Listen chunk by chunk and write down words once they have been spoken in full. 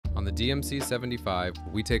On the DMC 75,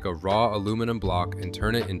 we take a raw aluminum block and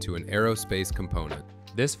turn it into an aerospace component.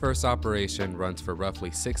 This first operation runs for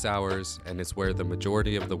roughly 6 hours and is where the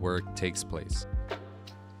majority of the work takes place.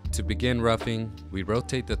 To begin roughing, we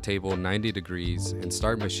rotate the table 90 degrees and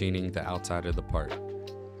start machining the outside of the part.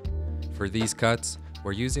 For these cuts,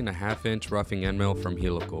 we're using a 1/2 inch roughing end mill from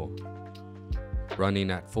Helical,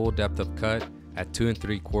 running at full depth of cut at 2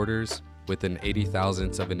 3/4 with an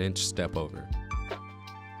 80,000ths of an inch step over.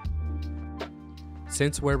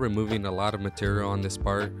 Since we're removing a lot of material on this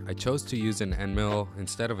part, I chose to use an end mill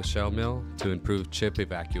instead of a shell mill to improve chip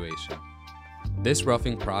evacuation. This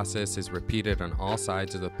roughing process is repeated on all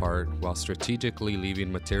sides of the part while strategically leaving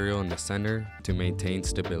material in the center to maintain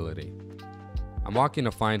stability. I'm walking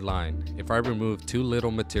a fine line. If I remove too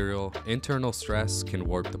little material, internal stress can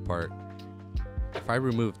warp the part. If I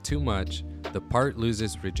remove too much, the part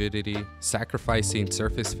loses rigidity, sacrificing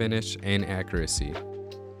surface finish and accuracy.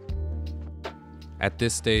 At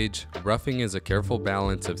this stage, roughing is a careful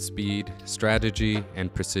balance of speed, strategy,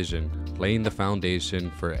 and precision, laying the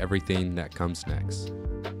foundation for everything that comes next.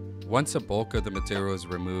 Once the bulk of the material is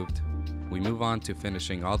removed, we move on to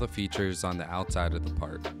finishing all the features on the outside of the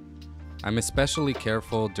part. I'm especially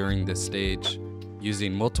careful during this stage,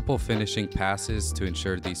 using multiple finishing passes to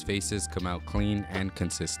ensure these faces come out clean and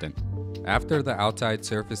consistent. After the outside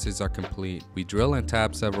surfaces are complete, we drill and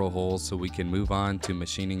tap several holes so we can move on to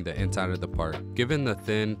machining the inside of the part. Given the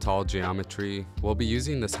thin, tall geometry, we'll be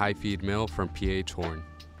using this high feed mill from PH Horn.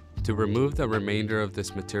 To remove the remainder of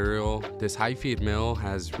this material, this high feed mill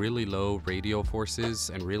has really low radial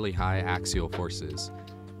forces and really high axial forces.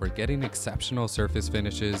 We're getting exceptional surface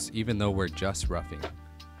finishes even though we're just roughing.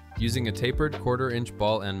 Using a tapered 1/4 inch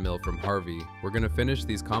ball end mill from Harvey, we're going to finish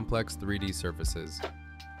these complex 3D surfaces.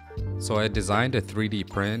 So I designed a 3D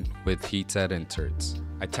print with heat set inserts.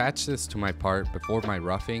 I attached this to my part before my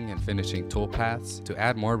roughing and finishing toolpaths to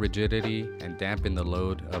add more rigidity and dampen the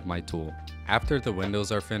load of my tool. After the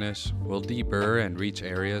windows are finished, we'll deburr and reach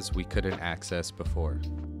areas we couldn't access before.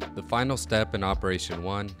 The final step in Operation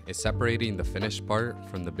 1 is separating the finished part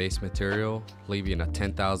from the base material, leaving a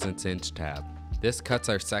 10,000ths inch tab. This cuts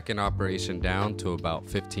our second operation down to about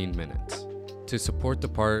 15 minutes. To support the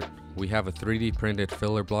part, we have a 3D printed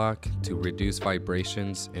filler block to reduce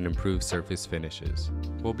vibrations and improve surface finishes.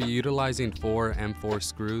 We'll be utilizing 4 M4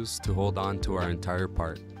 screws to hold on to our entire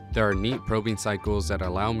part. There are neat probing cycles that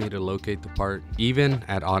allow me to locate the part even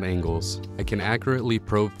at odd angles. I can accurately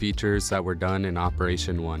probe features that were done in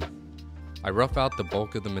Operation 1. I rough out the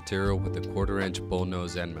bulk of the material with a 1/4 inch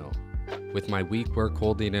bullnose end mill. With my weak work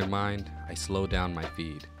holding in mind, I slow down my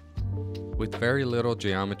feed. With very little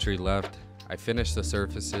geometry left, I finish the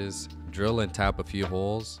surfaces, drill and tap a few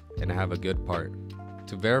holes, and I have a good part.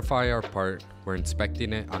 To verify our part, we're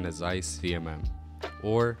inspecting it on a Zeiss CMM,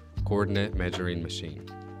 or coordinate measuring machine.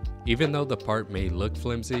 Even though the part may look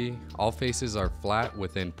flimsy, all faces are flat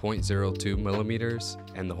within 0.02 millimeters,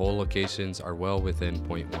 and the hole locations are well within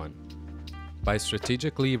 0.1. By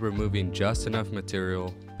strategically removing just enough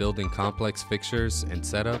material, building complex fixtures and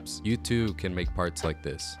setups, you too can make parts like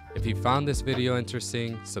this. If you found this video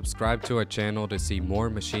interesting, subscribe to our channel to see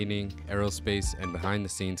more machining, aerospace, and behind the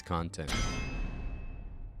scenes content.